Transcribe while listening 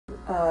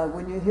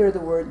When you hear the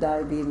word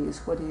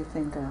diabetes, what do you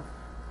think of?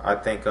 I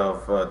think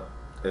of a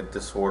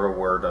disorder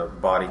where the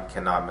body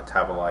cannot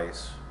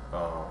metabolize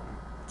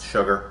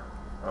sugar,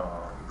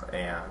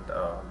 and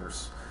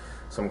there's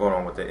something going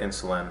on with the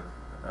insulin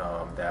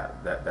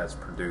that's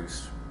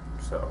produced.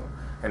 So,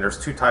 and there's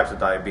two types of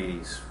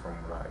diabetes, from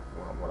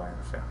what I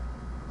understand.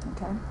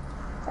 Okay.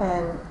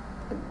 And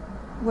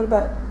what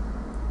about?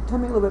 Tell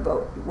me a little bit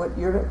about what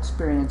your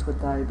experience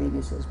with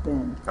diabetes has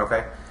been.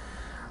 Okay.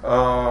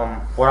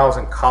 When I was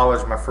in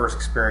college, my first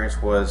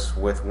experience was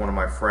with one of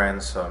my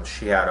friends.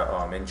 She had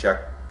to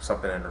inject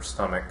something in her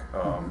stomach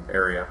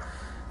area,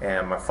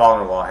 and my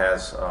father-in-law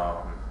has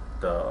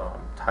the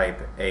type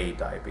A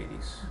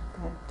diabetes.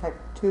 Okay. Type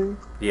 2?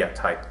 Yeah,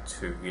 type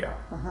 2, yeah.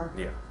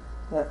 Yeah.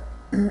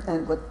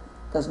 And what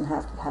doesn't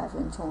have to have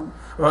insulin?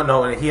 Well,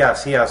 no, and he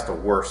has the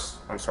worst,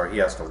 he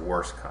has the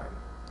worst kind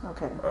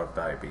of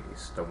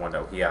diabetes, the one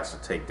that he has to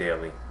take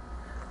daily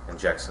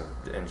injections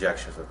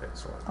of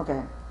insulin.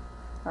 Okay.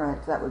 All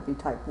right, that would be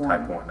type 1.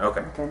 Type 1,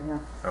 okay. Okay, yeah.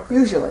 Okay.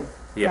 Usually.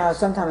 Yes.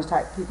 Sometimes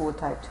people with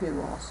type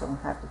 2 also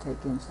have to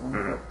take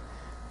insulin,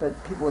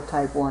 but people with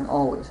type 1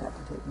 always have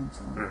to take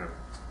insulin.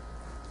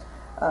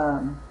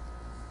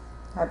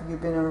 Have you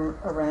been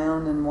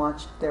around and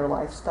watched their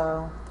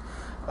lifestyle?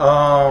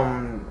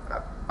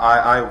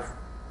 I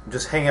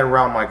just hanging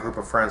around my group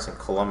of friends in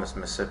Columbus,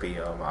 Mississippi.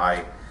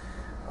 I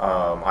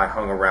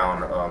hung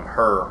around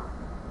her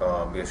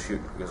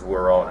because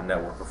we're all in a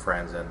network of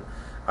friends, and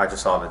I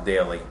just saw the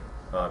daily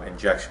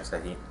injections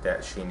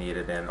that she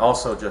needed, and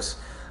also just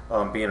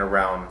being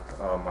around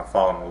my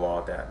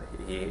father-in-law, that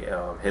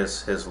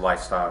his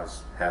lifestyle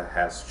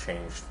has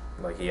changed.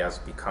 Like, he has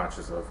to be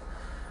conscious of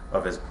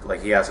his,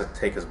 like, he has to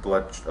take his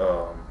blood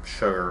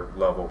sugar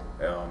level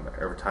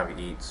every time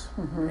he eats,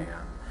 and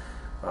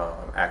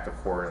act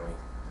accordingly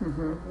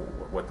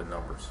with the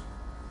numbers.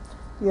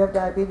 Do you have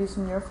diabetes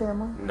in your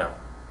family? No.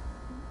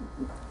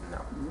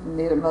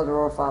 Neither mother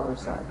or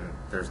father's side.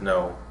 There's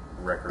no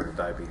record of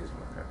diabetes in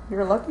my family.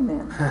 You're a lucky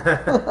man.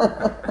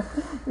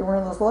 You're one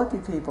of those lucky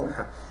people.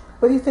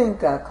 What do you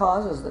think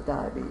causes the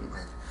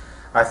diabetes?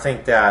 I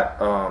think that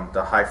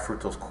the high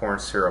fructose corn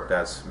syrup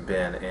that's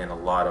been in a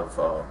lot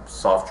of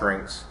soft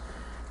drinks,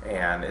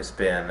 and it's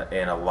been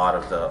in a lot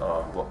of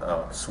the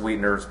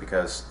sweeteners,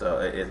 because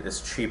it's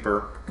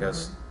cheaper,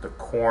 because the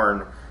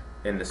corn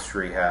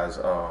industry has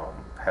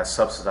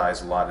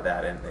subsidized a lot of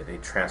that, and they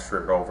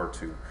transfer it over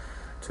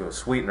to a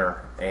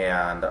sweetener.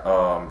 And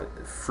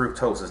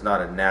fructose is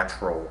not a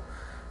natural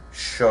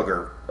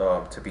sugar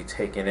to be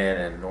taken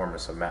in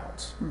enormous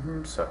amounts.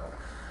 So,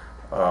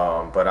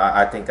 but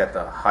I think that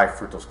the high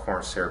fructose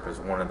corn syrup is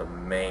one of the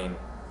main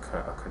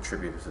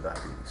contributors to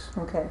diabetes.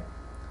 Okay.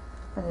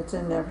 And it's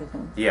in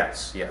everything.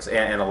 Yes,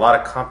 and a lot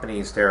of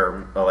companies,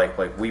 they're like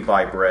we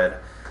buy bread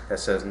that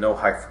says no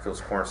high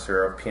fructose corn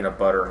syrup, peanut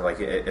butter. Like,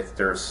 if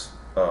there's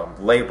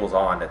labels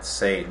on that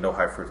say no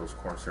high fructose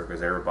corn syrup,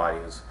 because everybody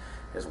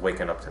is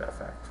waking up to that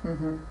fact.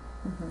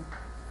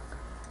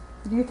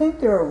 Do you think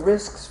there are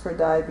risks for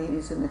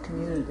diabetes in the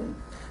community?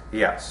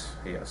 Yes,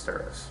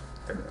 there is.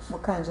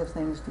 What kinds of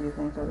things do you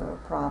think are the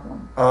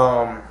problem?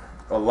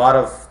 A lot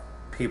of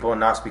people in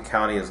Noxubee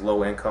County is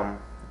low income,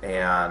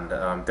 and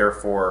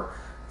therefore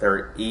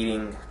their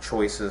eating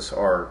choices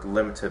are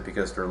limited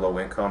because they're low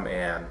income,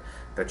 and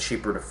the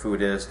cheaper the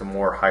food is, the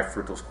more high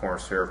fructose corn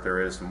syrup there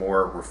is, the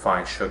more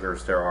refined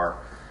sugars there are,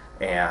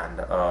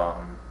 and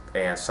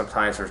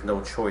sometimes there's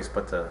no choice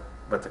but to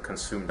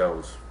consume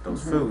those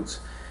foods,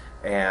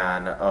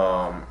 and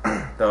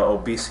the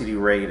obesity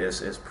rate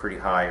is pretty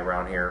high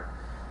around here,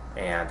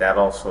 and that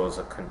also is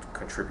a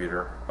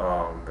contributor,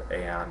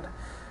 and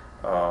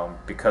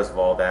because of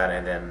all that,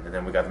 and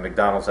then we got the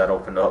McDonald's that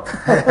opened up.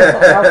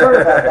 I've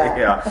heard about that.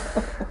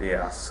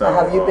 Yeah. So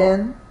have you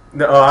been?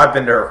 No, I've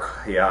been there.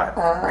 Yeah.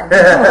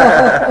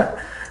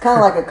 It's kind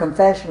of like a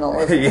confessional.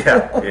 Isn't it?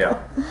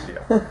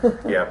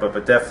 Yeah.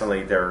 But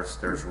definitely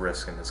there's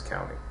risk in this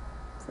county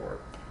for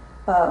it.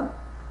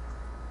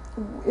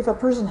 If a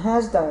person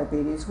has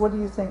diabetes, what do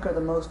you think are the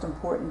most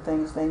important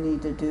things they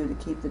need to do to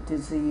keep the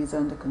disease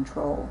under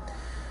control?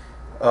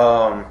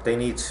 They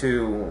need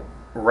to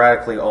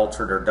radically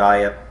alter their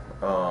diet,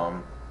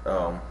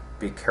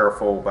 be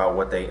careful about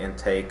what they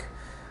intake.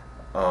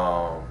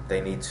 They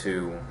need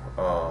to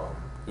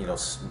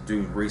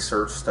do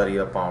research, study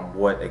up on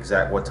what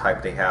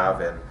type they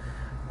have, and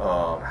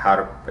how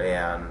to,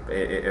 and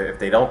if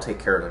they don't take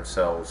care of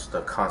themselves,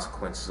 the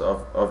consequences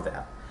of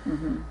that.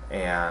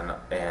 And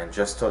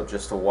just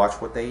to watch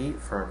what they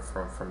eat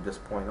from this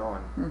point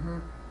on.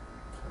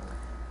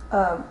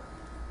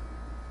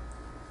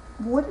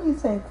 What do you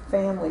think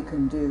family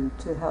can do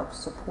to help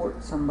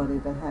support somebody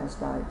that has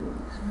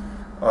diabetes?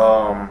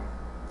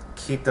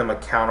 Keep them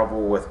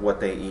accountable with what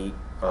they eat.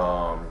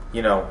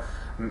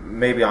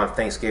 Maybe on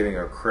Thanksgiving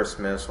or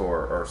Christmas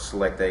or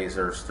select days,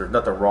 there's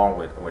nothing wrong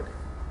with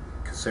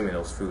consuming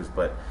those foods,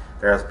 but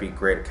there has to be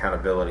great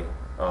accountability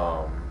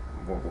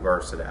with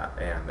regards to that,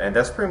 and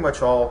that's pretty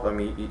much all. I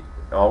mean,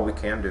 all we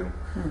can do.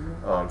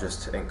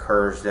 Just to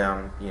encourage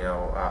them.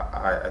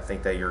 I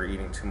think that you're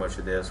eating too much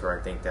of this, or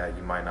I think that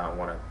you might not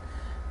want to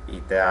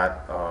eat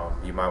that.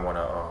 You might want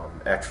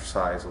to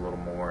exercise a little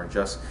more, and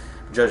just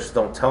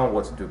don't tell them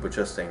what to do, but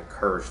just to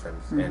encourage them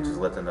and just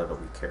let them know that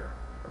we care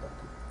about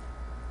them.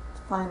 It's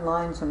a fine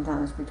line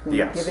sometimes between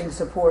Yes. giving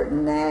support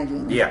and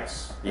nagging.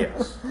 Yes,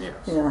 yes, yes.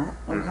 You know,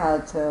 and how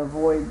to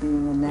avoid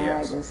being a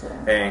nag. Yes.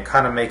 And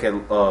kind of make it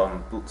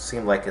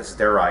seem like it's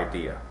their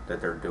idea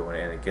that they're doing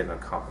it, and give them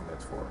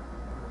compliments for it.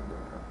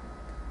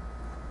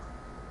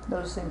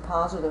 Noticing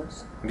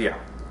positives, Yeah.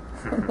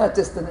 not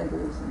just the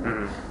negatives.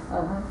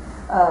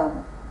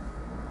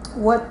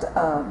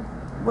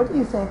 What do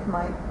you think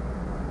might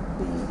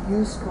be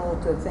useful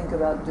to think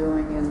about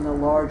doing in the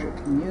larger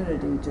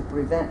community to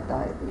prevent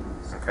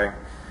diabetes? Okay.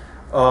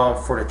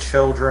 For the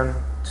children,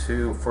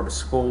 for the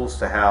schools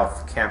to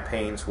have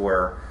campaigns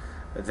where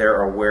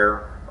they're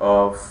aware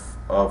of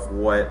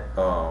what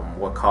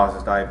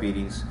causes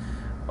diabetes.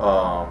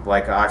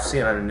 Like I've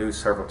seen on the news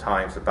several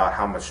times about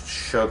how much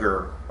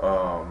sugar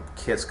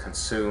kids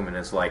consume, and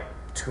it's like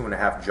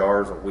 2.5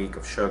 jars a week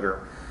of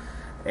sugar.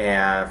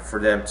 And for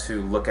them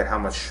to look at how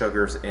much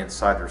sugar's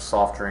inside their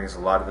soft drinks, a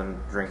lot of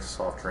them drink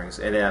soft drinks,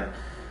 and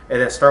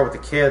then start with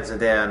the kids, and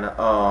then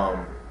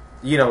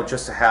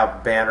just to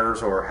have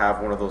banners or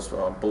have one of those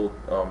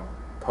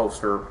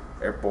poster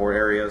board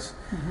areas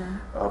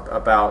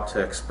about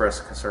to express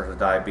concerns of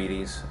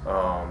diabetes,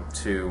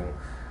 to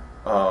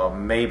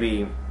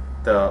maybe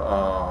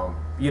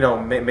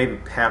maybe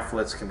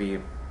pamphlets can be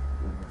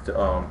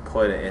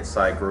put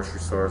inside grocery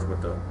stores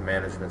with the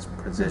management's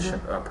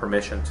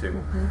permission to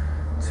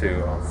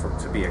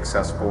be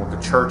accessible. The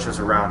churches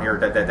around here,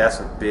 that's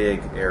a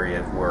big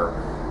area where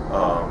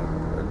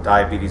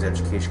diabetes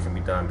education can be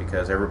done,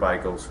 because everybody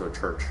goes to a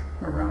church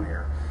around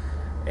here,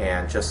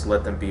 and just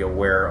let them be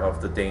aware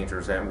of the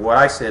dangers. And what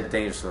I said,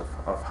 dangers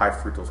of high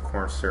fructose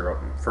corn syrup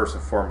first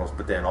and foremost,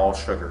 but then all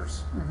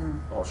sugars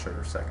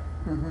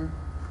second.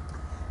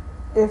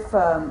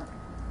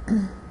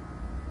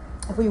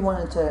 If we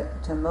wanted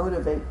to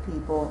motivate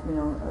people,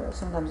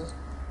 sometimes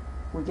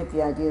we get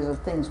the ideas of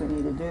things we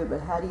need to do,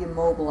 but how do you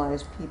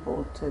mobilize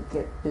people to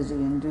get busy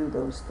and do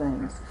those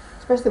things,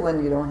 especially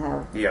when you don't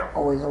have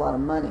always a lot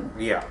of money?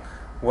 Yeah.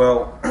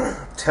 Well,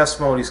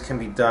 testimonies can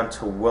be done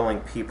to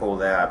willing people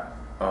that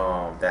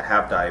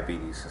have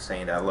diabetes,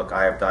 saying that, look,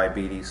 I have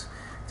diabetes.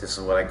 This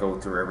is what I go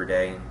through every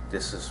day.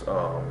 This is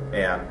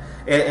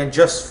and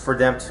just for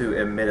them to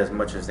admit as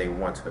much as they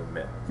want to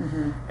admit,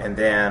 and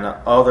then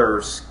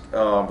others,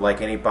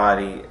 like any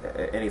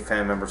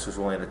family members who's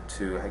willing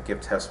to give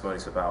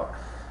testimonies about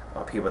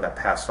people that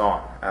passed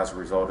on as a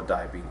result of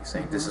diabetes,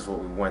 saying this is what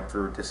we went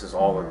through. This is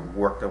all the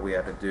work that we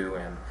had to do,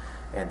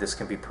 and this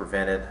can be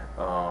prevented,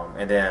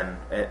 and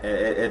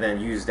then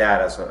use that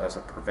as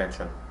a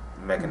prevention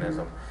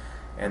mechanism.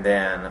 And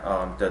then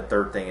the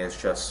third thing is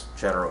just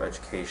general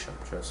education,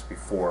 just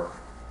before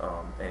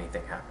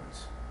anything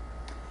happens.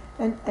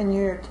 And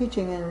you're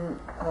teaching in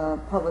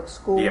public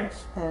schools,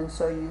 yes. And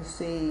so you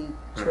see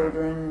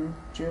children,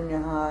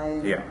 junior high,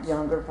 yes.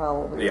 younger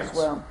probably yes. as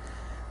well.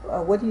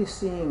 What are you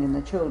seeing in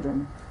the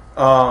children?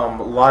 A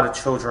lot of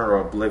children are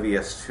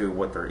oblivious to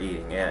what they're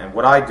eating, and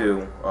what I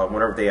do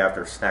whenever they have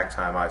their snack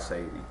time, I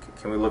say,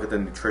 can we look at the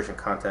nutrition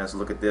contents,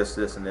 look at this,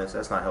 this, and this.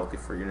 That's not healthy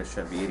for you, you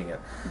shouldn't be eating it.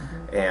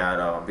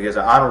 And because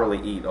I don't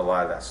really eat a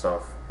lot of that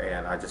stuff,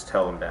 and I just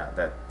tell them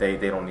that they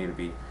don't need to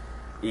be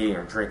eating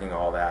or drinking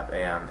all that.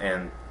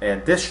 And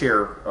this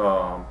year,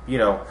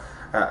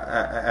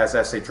 as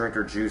I say, drink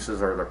their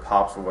juices or their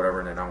pops or whatever,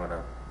 and then I'm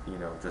gonna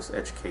just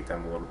educate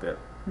them a little bit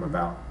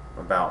about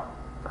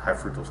the high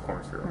fructose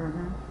corn syrup.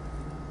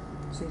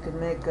 So you could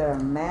make a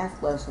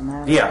math lesson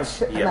out of yes,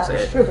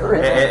 sugar.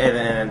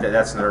 And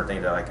that's another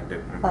thing that I can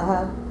do.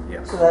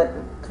 Yes. So that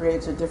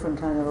creates a different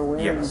kind of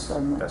awareness.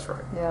 Yes, that's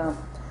right. Yeah.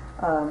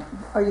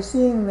 Are you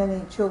seeing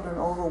many children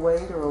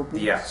overweight or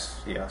obese?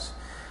 Yes.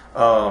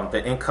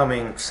 The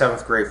incoming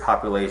 7th grade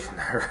population,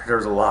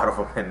 there's a lot of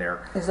them in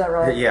there. Is that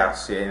right?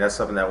 Yes, and that's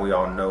something that we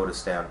all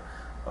noticed. And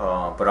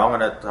but I'm going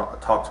to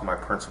talk to my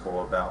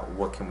principal about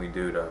what can we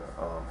do to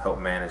help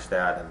manage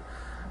that. And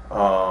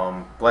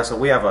like I said,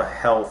 we have a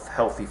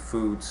healthy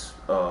foods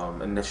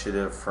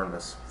initiative from the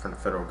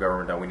federal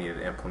government that we need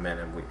to implement,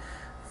 and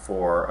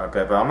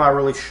but I'm not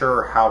really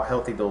sure how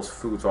healthy those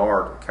foods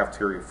are, the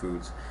cafeteria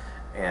foods,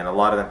 and a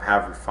lot of them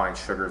have refined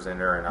sugars in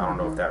there, and I don't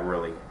know if that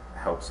really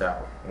helps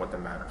out with the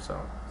matter.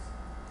 So,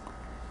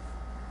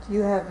 do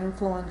you have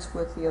influence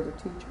with the other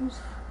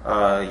teachers?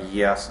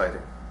 Yes, I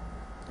do.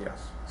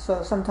 Yes.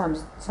 So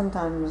sometimes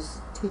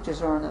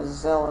teachers aren't as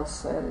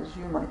zealous as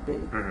you might be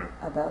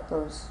about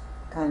those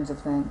kinds of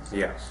things.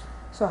 Yes.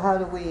 So how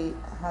do we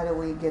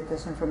get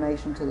this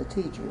information to the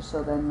teachers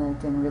so then they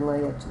can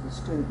relay it to the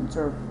students?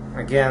 Or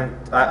again,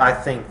 I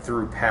think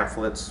through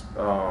pamphlets.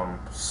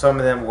 Some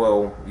of them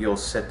you'll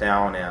sit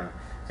down and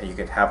you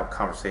can have a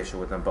conversation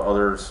with them, but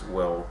others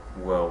will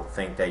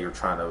think that you're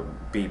trying to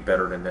be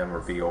better than them or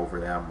be over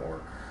them,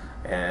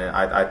 and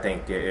I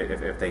think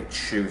if they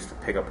choose to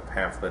pick up a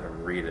pamphlet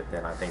and read it,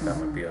 then I think that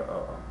would be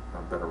a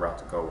better route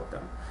to go with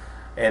them.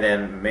 And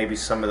then maybe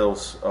some of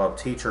those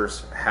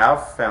teachers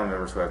have family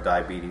members who have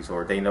diabetes,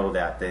 or they know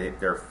that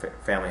their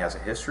family has a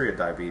history of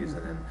diabetes,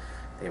 and then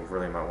they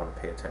really might want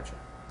to pay attention.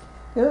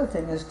 The other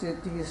thing is, do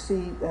you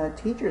see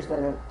teachers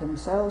that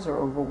themselves are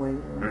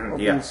overweight or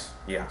obese?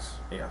 Yes.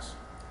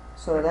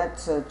 So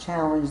that's a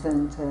challenge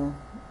then to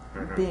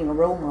being a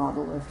role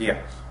model.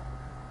 Yes.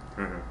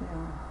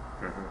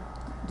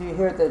 Do you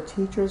hear the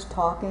teachers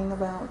talking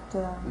about?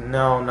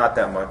 No, not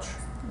that much.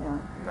 Yeah,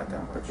 not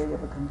that much. Big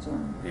of a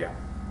concern. Yeah.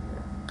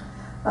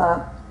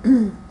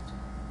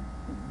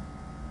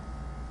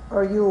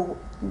 Are you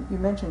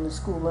mentioned the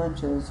school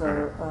lunches?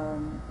 Or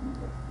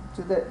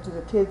do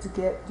the kids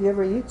get? Do you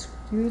ever eat?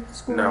 Do you eat the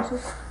school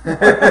lunches?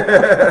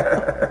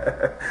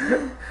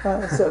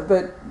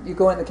 But you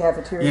go in the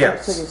cafeteria,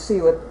 yes. so you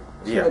see what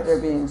they're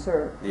being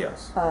served.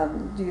 Yes.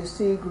 Do you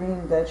see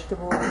green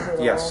vegetables at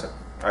all? Yes,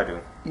 I do.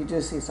 You do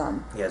see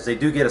some. Yes, they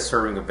do get a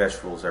serving of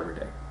vegetables every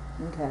day.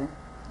 Okay.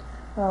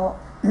 Well,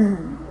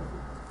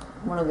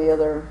 one of the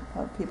other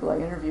people I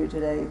interviewed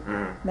today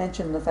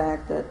mentioned the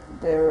fact that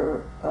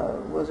there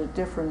was a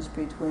difference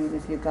between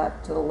if you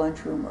got to the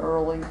lunchroom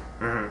early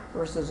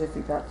versus if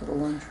you got to the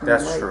lunchroom late.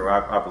 That's true.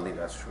 I believe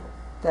that's true.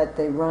 That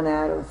they run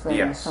out of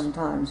things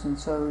sometimes, and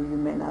so you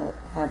may not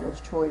have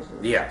those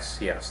choices. Yes.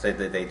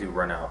 They do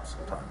run out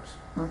sometimes.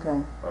 Okay.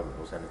 And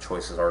the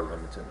choices are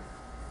limited.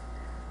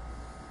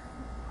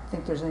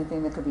 Think there's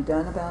anything that could be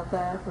done about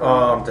that?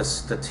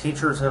 The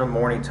teachers in the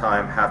morning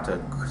time have to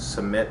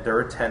submit their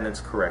attendance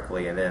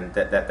correctly, and then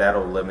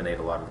that'll eliminate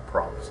a lot of the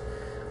problems.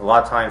 A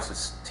lot of times the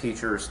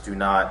teachers do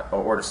not,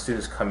 or the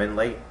students come in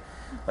late.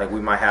 Like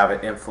we might have an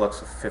influx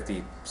of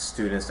 50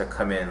 students that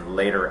come in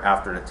later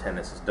after the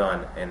attendance is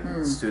done,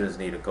 and students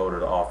need to go to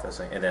the office,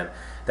 and then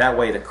that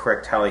way the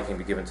correct tally can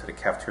be given to the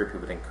cafeteria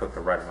people that can cook the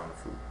right amount of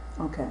food.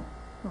 Okay.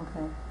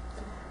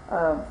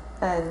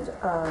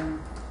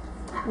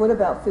 What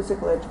about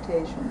physical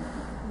education?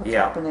 What's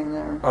happening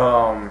there?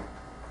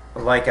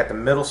 Like at the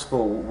middle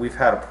school, we've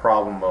had a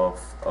problem of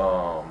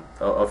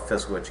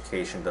physical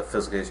education. The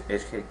physical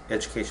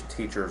education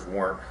teachers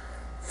weren't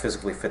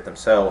physically fit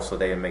themselves, so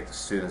they didn't make the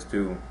students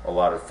do a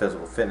lot of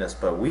physical fitness.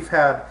 But we've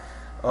had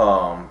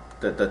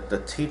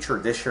the teacher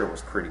this year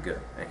was pretty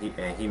good,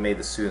 and he made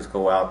the students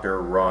go out there,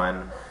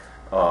 run,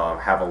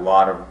 have a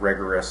lot of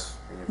vigorous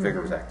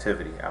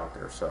activity out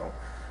there. So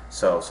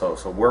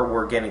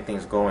we're getting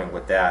things going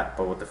with that,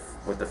 but with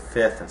the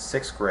 5th and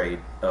 6th grade,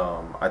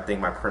 I think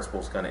my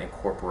principal's going to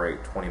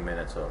incorporate 20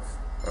 minutes of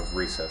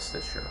recess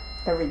this year.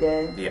 Every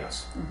day?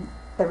 Yes.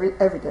 Every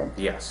day?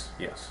 Yes.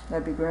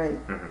 That'd be great.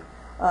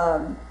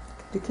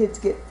 Do kids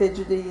get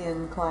fidgety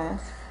in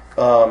class?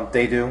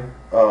 They do.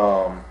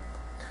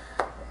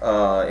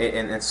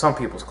 In some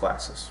people's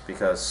classes,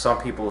 because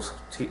some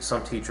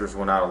teachers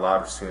will not allow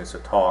their students to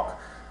talk.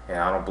 And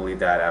I don't believe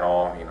that at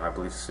all. I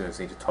believe students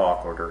need to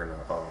talk, or they're going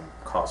to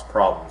cause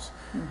problems.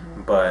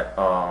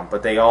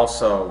 But they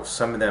also,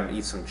 some of them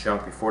eat some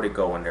junk before they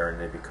go in there, and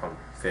they become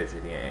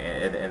fidgety.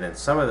 And then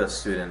some of the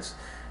students,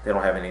 they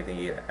don't have anything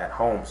to eat at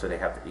home, so they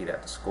have to eat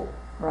at the school.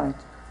 Right.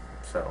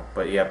 So,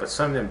 but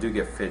some of them do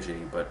get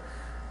fidgety, but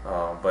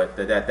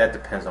that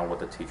depends on what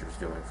the teacher's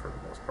doing for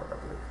the most part, I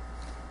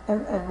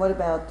believe. And what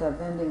about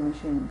vending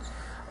machines?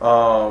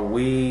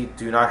 We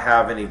do not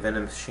have any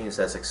vending machines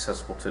that's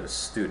accessible to the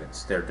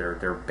students.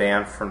 They're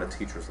banned from the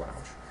teachers'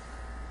 lounge.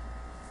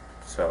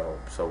 So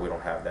we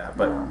don't have that.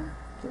 But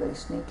do they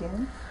sneak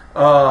in?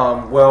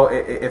 Well,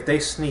 if they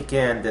sneak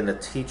in, then the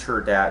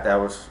teacher that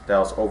was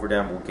over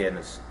them will get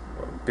in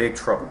big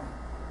trouble.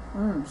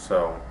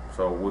 So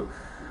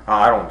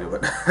I don't do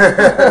it.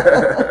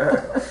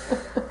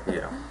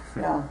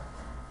 Yeah.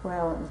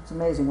 Well, it's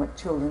amazing what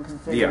children can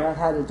figure out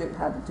how to do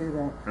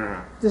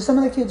that. Do some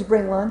of the kids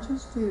bring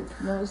lunches? Do you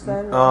notice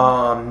that?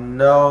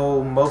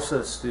 No, most of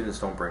the students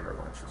don't bring their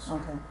lunches.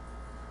 Okay.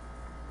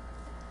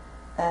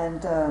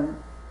 And I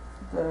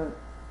know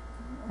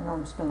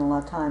I'm spending a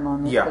lot of time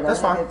on this. Yeah, but that's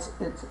fine.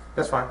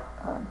 That's fine.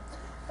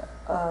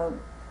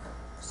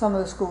 Some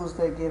of the schools,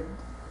 they give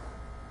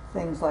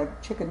things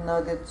like chicken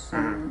nuggets.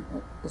 And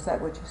is that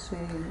what you see?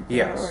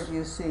 Yes. Or do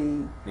you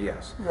see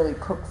really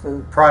cooked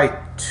food? Probably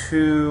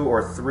 2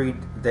 or 3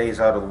 days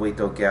out of the week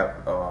they'll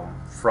get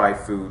fried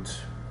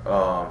foods.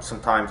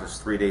 Sometimes it's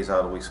 3 days out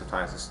of the week.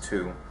 Sometimes it's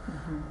 2.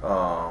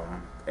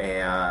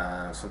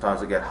 And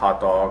sometimes they get hot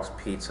dogs,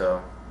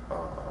 pizza,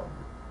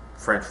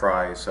 French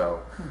fries.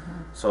 So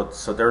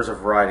there's a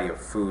variety of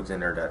foods in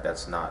there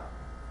that's not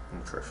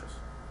nutritious.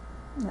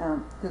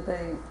 Now, do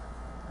they?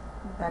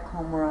 Back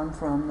home where I'm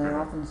from, they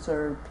often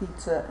serve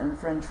pizza and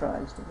French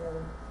fries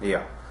together.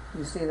 Yeah.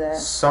 You see that?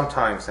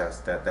 Sometimes that's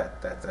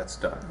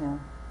done. Yeah.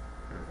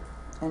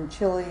 And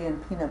chili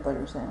and peanut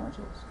butter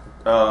sandwiches.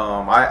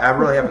 I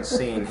really haven't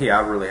seen. Yeah,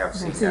 I really haven't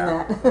seen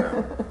that.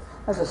 No.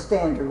 That's a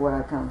standard where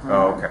I come from.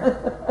 Oh, okay.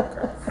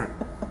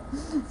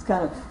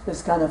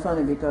 It's kind of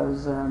funny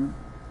because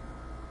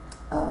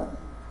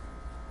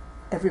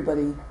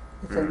everybody,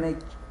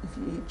 if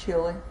you eat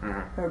chili,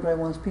 everybody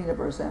wants peanut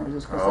butter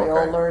sandwiches because they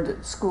all learned it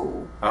at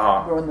school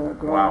growing up.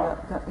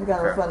 It's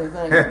kind of a funny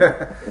thing.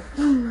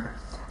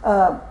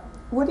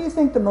 What do you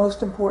think the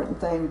most important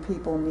thing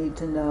people need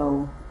to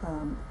know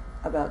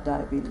about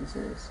diabetes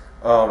is?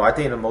 I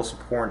think the most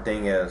important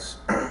thing is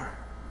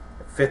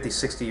 50,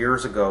 60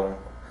 years ago,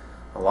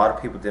 a lot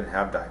of people didn't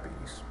have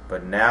diabetes,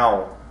 but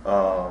now,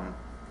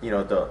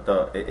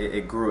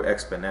 it grew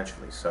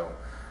exponentially. So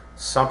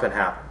something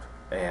happened,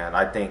 and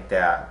I think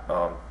that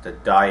the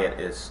diet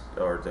is,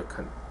 or the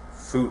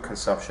food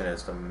consumption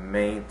is the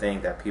main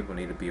thing that people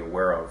need to be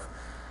aware of.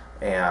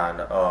 And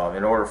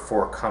in order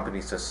for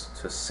companies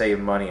to save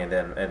money and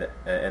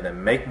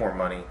then make more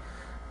money,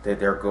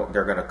 they're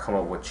going to come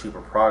up with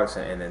cheaper products,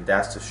 and then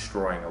that's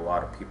destroying a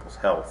lot of people's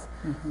health.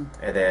 Mm-hmm.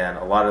 And then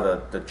a lot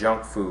of the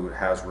junk food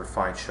has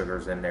refined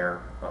sugars in there,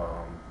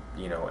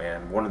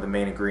 and one of the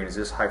main ingredients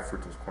is high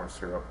fructose corn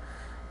syrup.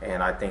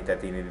 And I think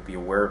that they need to be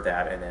aware of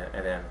that, and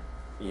then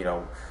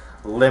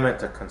limit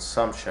the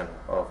consumption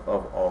of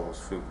all those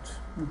foods.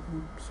 Mm-hmm.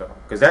 So,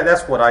 because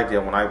that's what I did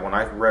when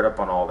I read up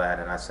on all that,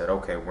 and I said,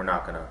 okay, we're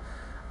not gonna,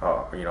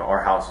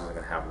 our house isn't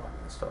gonna have a lot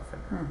of this stuff in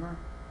there. Mm-hmm.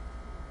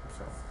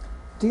 So,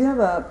 Do you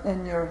have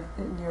in your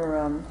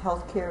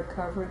healthcare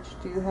coverage?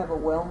 Do you have a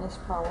wellness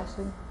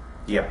policy?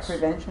 yes.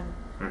 Prevention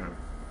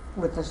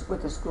Mm-hmm. with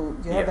the school.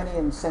 Do you have any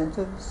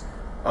incentives?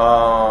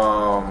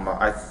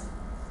 I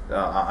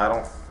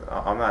don't.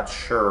 I'm not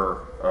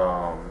sure.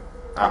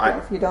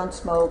 If you don't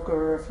smoke,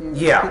 or if you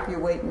Yeah. keep your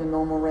weight in the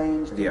normal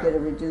range, do you Yeah. get a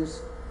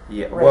reduced?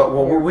 Yeah, Right,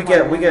 well, your we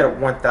get a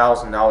plan.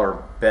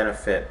 $1,000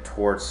 benefit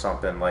towards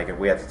something, like if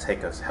we have to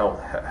take a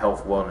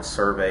health wellness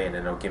survey, and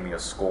then they'll give me a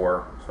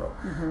score. So,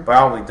 but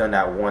I've only done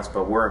that once.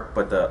 But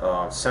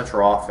the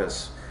central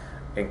office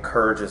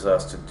encourages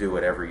us to do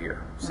it every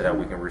year, so that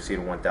we can receive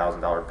a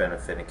 $1,000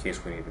 benefit in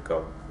case we need to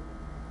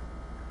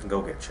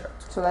go get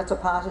checked. So that's a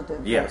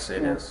positive. Yes,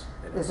 it Yeah. is.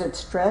 It Is it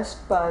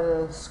stressed by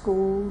the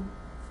school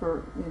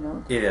for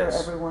It for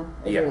is. everyone?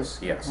 It Yes,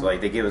 is. yes. Okay.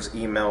 Like, they give us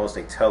emails.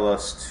 They tell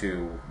us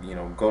to,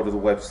 go to the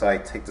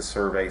website, take the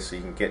survey, so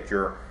you can get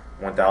your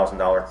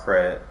 $1,000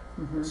 credit,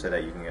 so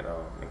that you can get,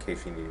 in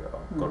case you need to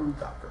go to the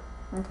doctor.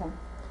 Okay.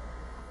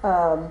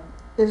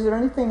 Is there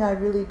anything I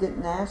really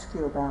didn't ask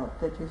you about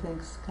that you think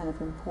is kind of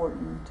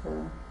important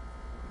to?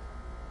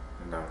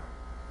 No.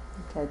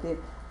 Okay.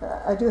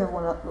 I do have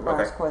one last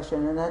Okay.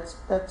 question, and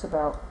that's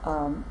about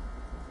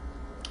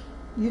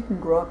you didn't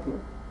grow up here,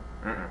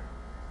 Mm-mm.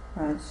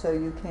 right? So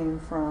you came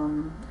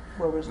from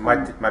where was My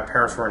home? my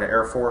parents were in the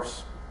Air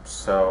Force,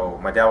 so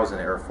my dad was in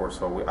the Air Force,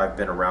 so I've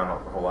been around a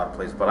whole lot of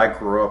places. But I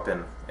grew up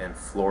in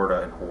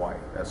Florida and Hawaii.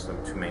 That's the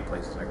two main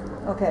places I grew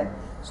up. Okay.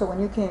 So when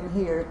you came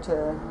here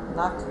to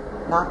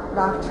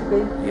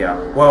Noxubee, Yeah.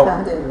 Well,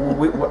 County.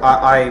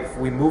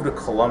 we moved to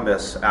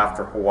Columbus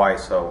after Hawaii,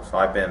 so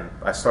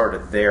I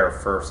started there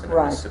first in the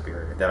Right. Mississippi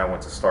area. Then I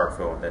went to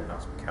Starkville and then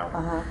Noxubee County.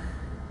 Uh-huh.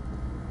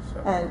 So.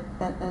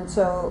 And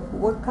so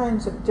what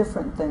kinds of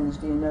different things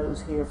do you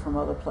notice here from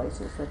other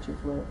places that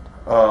you've lived?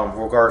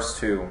 Regards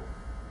to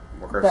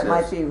That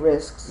might be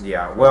risks.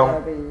 Yeah. for Well,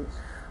 diabetes.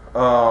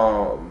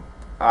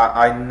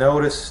 I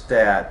noticed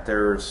that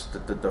there's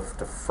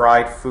the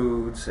fried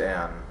foods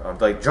and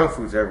like junk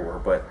foods everywhere,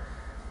 but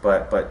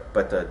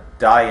the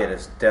diet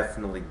is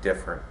definitely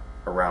different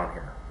around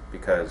here,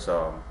 because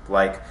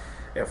like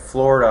in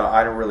Florida,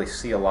 I don't really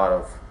see a lot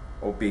of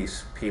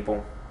obese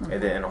people,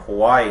 and then in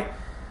Hawaii,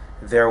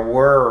 there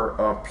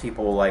were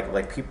people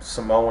like people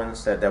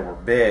Samoans that were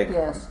big,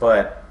 Yes.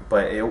 but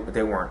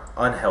they weren't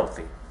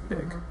unhealthy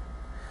big.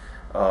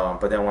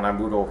 But then when I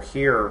moved over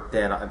here,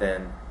 then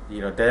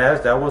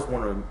that was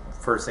one of the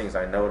first things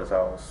I noticed.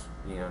 I was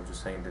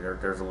just saying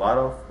that there's a lot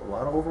of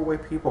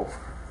overweight people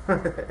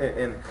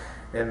in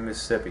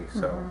Mississippi.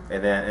 So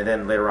and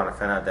then later on I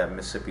found out that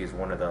Mississippi is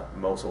one of the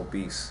most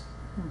obese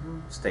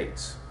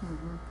states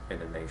in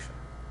the nation.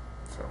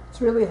 So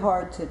It's really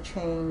hard to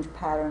change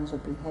patterns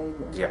of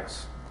behavior.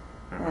 yes.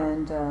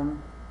 And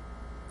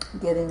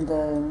getting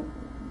the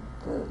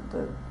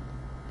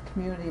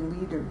community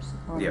leaders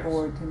on Yes.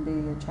 board can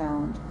be a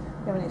challenge. Do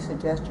you have any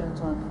suggestions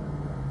on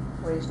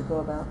ways to go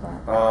about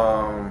that?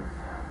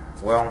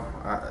 Well,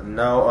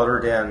 no,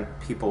 other than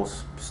people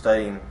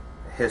studying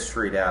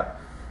history, that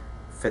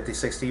 50,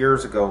 60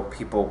 years ago,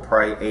 people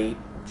probably ate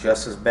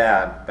just as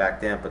bad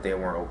back then, but they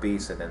weren't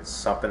obese, and then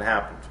something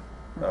happened.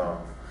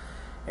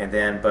 And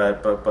then,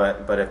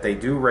 but if they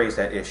do raise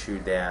that issue,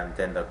 then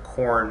the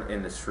corn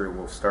industry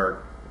will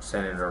start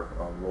sending their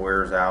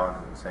lawyers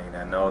out and saying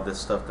that no, this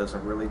stuff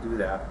doesn't really do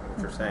that. What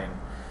you're saying.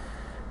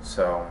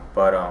 So,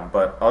 but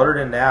other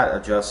than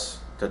that, just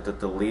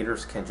the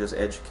leaders can just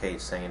educate,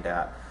 saying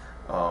that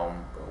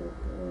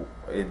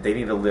they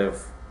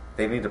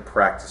need to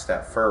practice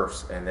that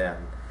first, and then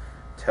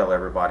tell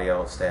everybody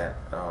else that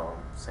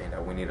saying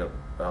that we need to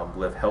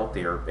live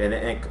healthier,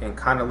 and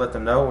kind of let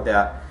them know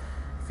that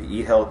if you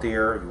eat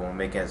healthier, you won't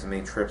make as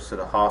many trips to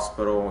the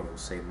hospital. You'll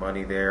save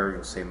money there.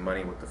 You'll save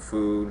money with the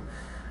food.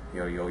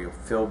 You'll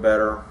feel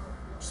better.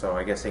 So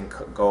I guess they can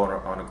go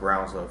on the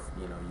grounds of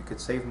you could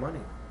save money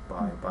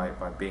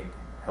by being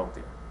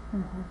healthier.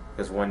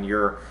 Because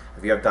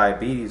if you have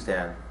diabetes,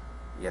 then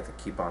you have to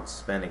keep on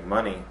spending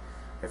money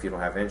if you don't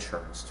have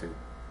insurance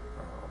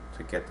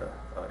to get the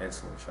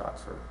insulin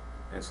shots or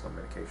insulin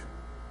medication.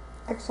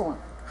 Excellent.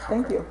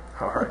 Thank Okay. you.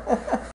 All right.